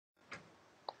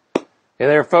Hey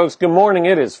there, folks. Good morning.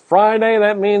 It is Friday.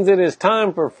 That means it is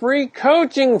time for Free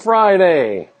Coaching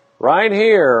Friday. Right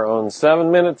here on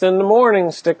 7 Minutes in the Morning.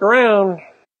 Stick around.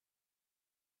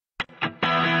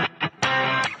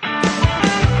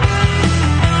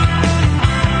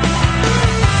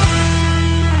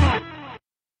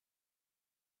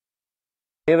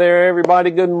 Hey there, everybody.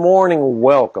 Good morning.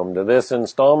 Welcome to this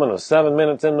installment of 7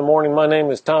 Minutes in the Morning. My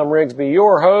name is Thom Rigsby,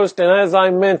 your host. And as I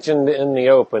mentioned in the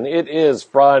open, it is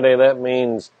Friday. That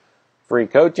means Free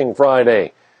Coaching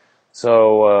Friday.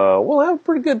 So we'll have a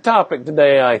pretty good topic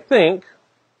today, I think.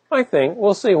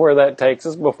 We'll see where that takes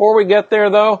us. Before we get there,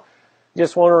 though,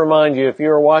 just want to remind you, if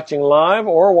you're watching live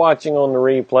or watching on the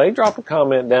replay, drop a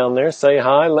comment down there. Say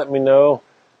hi. Let me know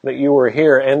that you were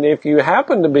here. And if you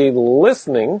happen to be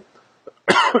listening,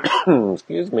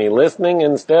 listening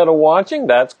instead of watching,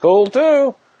 that's cool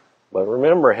too. But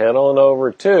remember, head on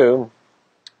over to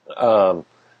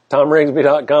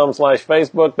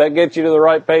ThomRigsby.com/Facebook. That gets you to the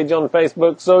right page on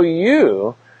Facebook so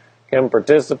you can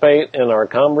participate in our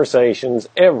conversations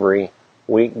every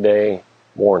weekday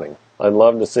morning. I'd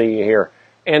love to see you here.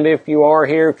 And if you are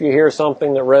here, if you hear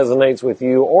something that resonates with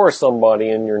you or somebody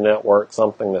in your network,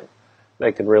 something that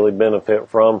they could really benefit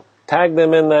from, tag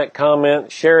them in that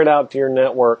comment, share it out to your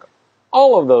network.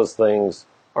 All of those things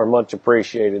are much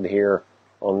appreciated here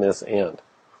on this end.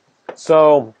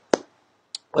 So,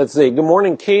 let's see. Good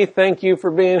morning, Keith. Thank you for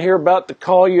being here. About to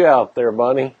call you out there,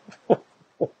 buddy.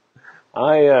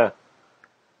 So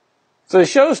the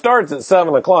show starts at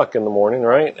 7 o'clock in the morning,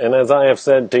 right? And as I have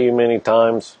said to you many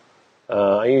times,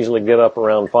 I usually get up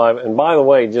around 5. And by the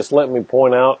way, just let me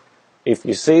point out, if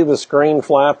you see the screen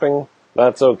flapping,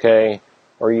 that's okay.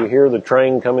 Or you hear the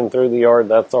train coming through the yard,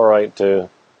 that's all right too.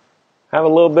 Have a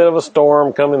little bit of a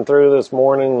storm coming through this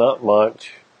morning, not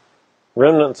much.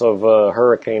 Remnants of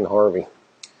Hurricane Harvey.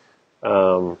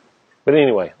 But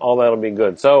anyway, all that'll be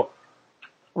good. So,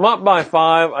 I'm up by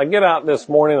 5. I get out this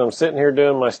morning. I'm sitting here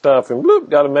doing my stuff, and bloop,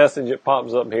 got a message that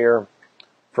pops up here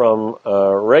from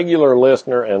a regular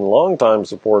listener and longtime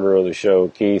supporter of the show,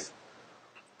 Keith.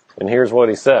 And here's what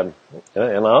he said.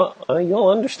 And you'll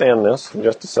understand this in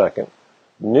just a second.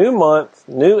 New month,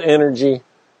 new energy,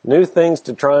 new things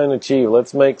to try and achieve.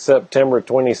 Let's make September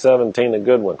 2017 a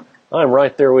good one. I'm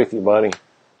right there with you, buddy.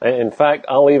 In fact,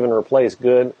 I'll even replace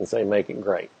good and say make it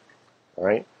great. All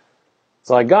right?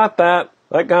 So I got that.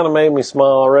 That kind of made me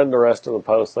smile. I read the rest of the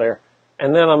post there.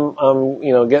 And then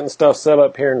I'm getting stuff set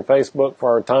up here in Facebook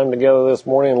for our time together this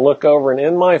morning, and look over, and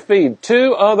in my feed,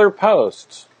 2 other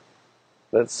posts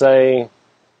that say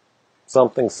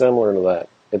something similar to that.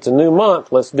 It's a new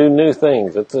month. Let's do new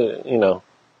things.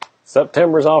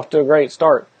 September's off to a great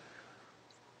start.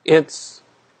 And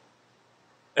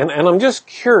I'm just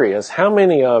curious how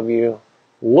many of you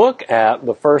look at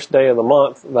the first day of the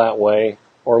month that way,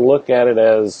 or look at it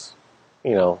as,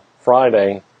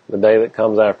 Friday, the day that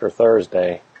comes after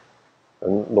Thursday,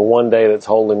 and the one day that's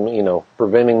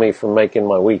preventing me from making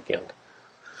my weekend.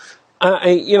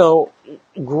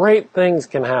 Great things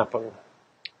can happen.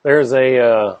 There's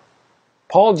a,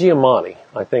 Paul Giamatti,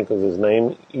 I think was his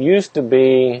name, used to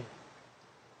be,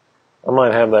 I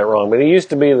might have that wrong, but he used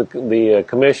to be the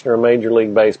commissioner of Major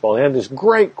League Baseball. He had this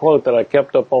great quote that I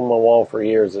kept up on my wall for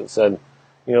years that said,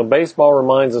 baseball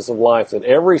reminds us of life, that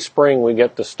every spring we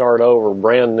get to start over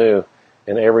brand new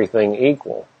and everything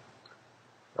equal.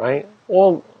 Right?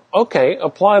 Well, okay,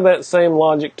 apply that same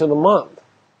logic to the month.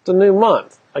 It's a new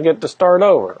month. I get to start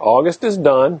over. August is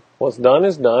done. What's done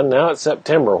is done. Now it's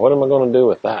September. What am I going to do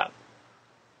with that?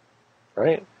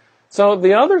 Right? So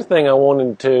the other thing I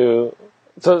wanted to,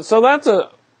 so that's a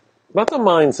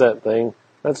mindset thing.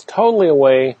 That's totally a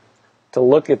way to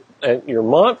look at your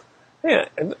month. Yeah,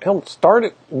 start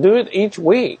it, do it each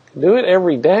week. Do it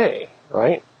every day,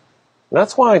 right? And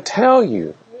that's why I tell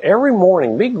you, every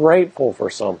morning, be grateful for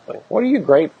something. What are you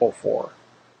grateful for?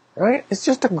 Right? It's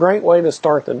just a great way to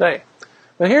start the day.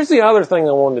 Now here's the other thing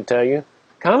I wanted to tell you.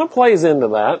 Kind of plays into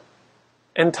that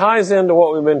and ties into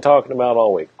what we've been talking about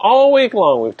all week. All week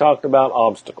long we've talked about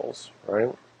obstacles, right?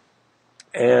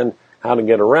 And how to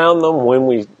get around them, when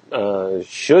we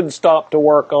should stop to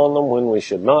work on them, when we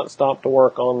should not stop to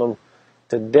work on them.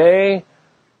 Today,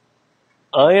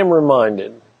 I am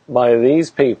reminded by these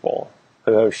people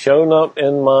who have shown up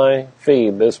in my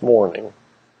feed this morning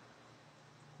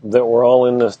that we're all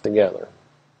in this together.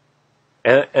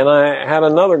 And I had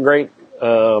another great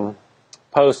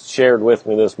post shared with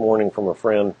me this morning from a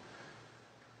friend.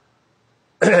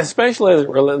 Especially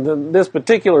this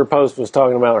particular post was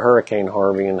talking about Hurricane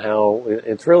Harvey and how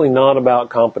it's really not about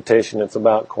competition, it's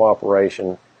about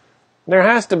cooperation. There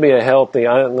has to be a healthy,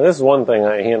 this is one thing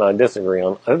he and I disagree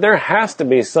on, there has to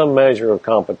be some measure of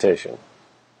competition.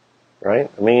 right?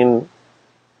 I mean,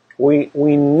 we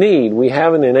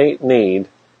have an innate need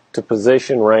to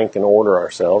position, rank, and order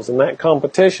ourselves, and that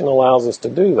competition allows us to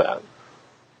do that.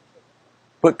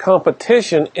 But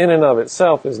competition in and of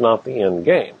itself is not the end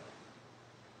game,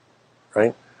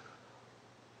 right?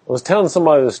 I was telling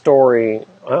somebody the story.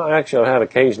 I had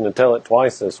occasion to tell it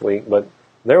twice this week, but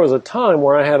there was a time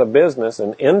where I had a business,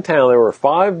 and in town there were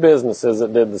 5 businesses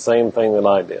that did the same thing that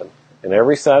I did. And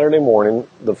every Saturday morning,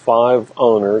 the 5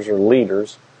 owners or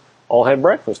leaders all had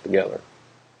breakfast together.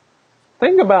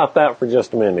 Think about that for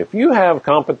just a minute. If you have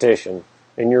competition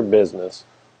in your business,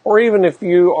 or even if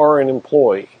you are an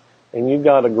employee and you've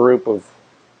got a group of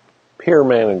peer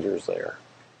managers there,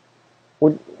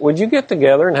 would you get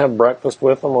together and have breakfast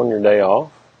with them on your day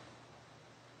off?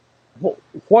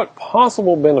 What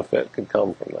possible benefit could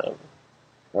come from that?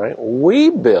 Right? We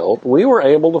were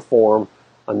able to form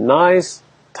a nice,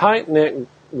 tight-knit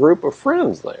group of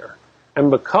friends there.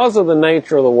 And because of the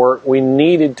nature of the work, we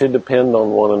needed to depend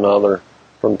on one another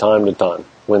from time to time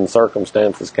when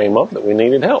circumstances came up that we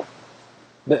needed help.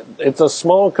 It's a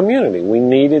small community. We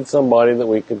needed somebody that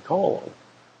we could call on.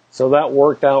 So that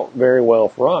worked out very well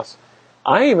for us.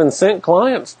 I even sent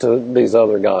clients to these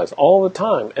other guys all the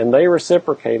time, and they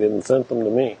reciprocated and sent them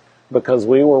to me because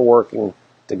we were working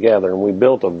together, and we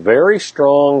built a very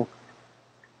strong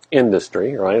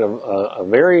industry, right? A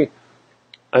very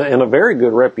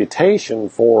good reputation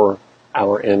for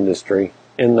our industry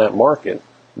in that market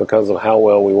because of how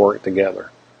well we worked together.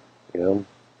 You know,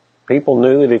 people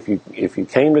knew that if you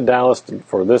came to Dallas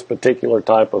for this particular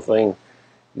type of thing,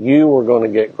 you were going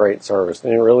to get great service,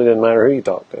 and it really didn't matter who you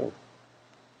talked to.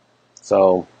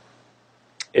 So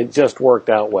it just worked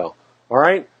out well. All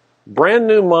right, brand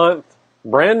new month,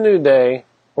 brand new day.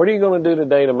 What are you going to do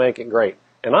today to make it great?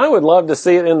 And I would love to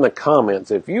see it in the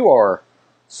comments. If you are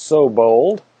so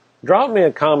bold, drop me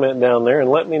a comment down there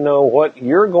and let me know what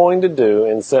you're going to do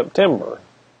in September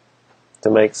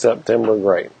to make September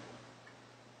great.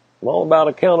 I'm all about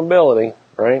accountability,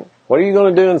 right? What are you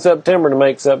going to do in September to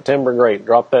make September great?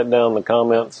 Drop that down in the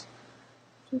comments.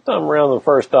 Sometime around the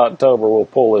 1st of October, we'll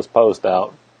pull this post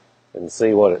out and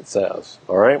see what it says.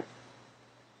 All right?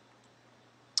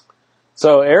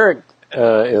 So Eric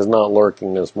is not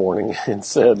lurking this morning and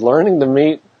said, learning to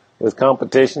meet with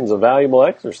competition is a valuable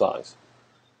exercise.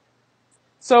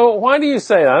 So why do you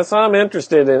say that? So I'm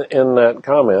interested in that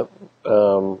comment.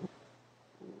 And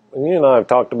you and I have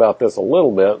talked about this a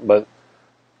little bit, but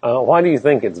why do you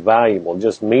think it's valuable?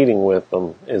 Just meeting with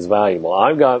them is valuable.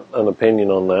 I've got an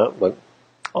opinion on that, but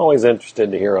always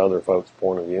interested to hear other folks'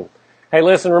 point of view. Hey,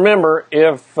 listen, remember,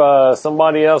 if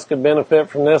somebody else could benefit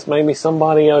from this, maybe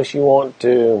somebody else you want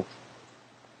to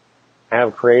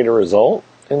have create a result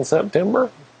in September?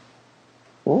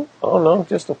 I don't know,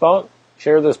 just a thought.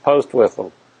 Share this post with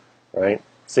them, right?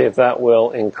 See if that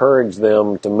will encourage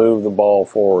them to move the ball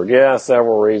forward. Yeah,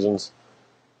 several reasons.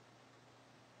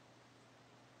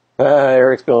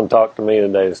 Eric's going to talk to me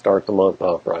today to start the month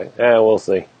off right. Yeah, we'll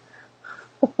see.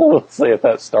 We'll see if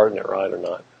that's starting it right or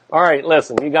not. All right,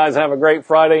 listen, you guys have a great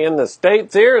Friday in the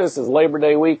States here. This is Labor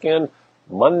Day weekend.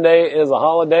 Monday is a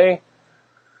holiday.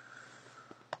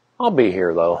 I'll be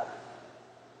here, though.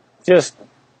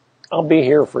 I'll be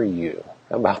here for you.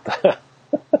 How about that?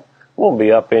 Won't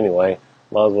be up anyway.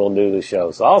 Might as well do the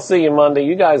show. So I'll see you Monday.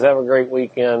 You guys have a great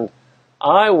weekend.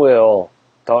 I will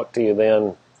talk to you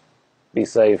then. Be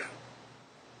safe.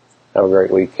 Have a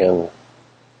great weekend.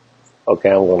 Okay,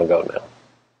 I'm going to go now.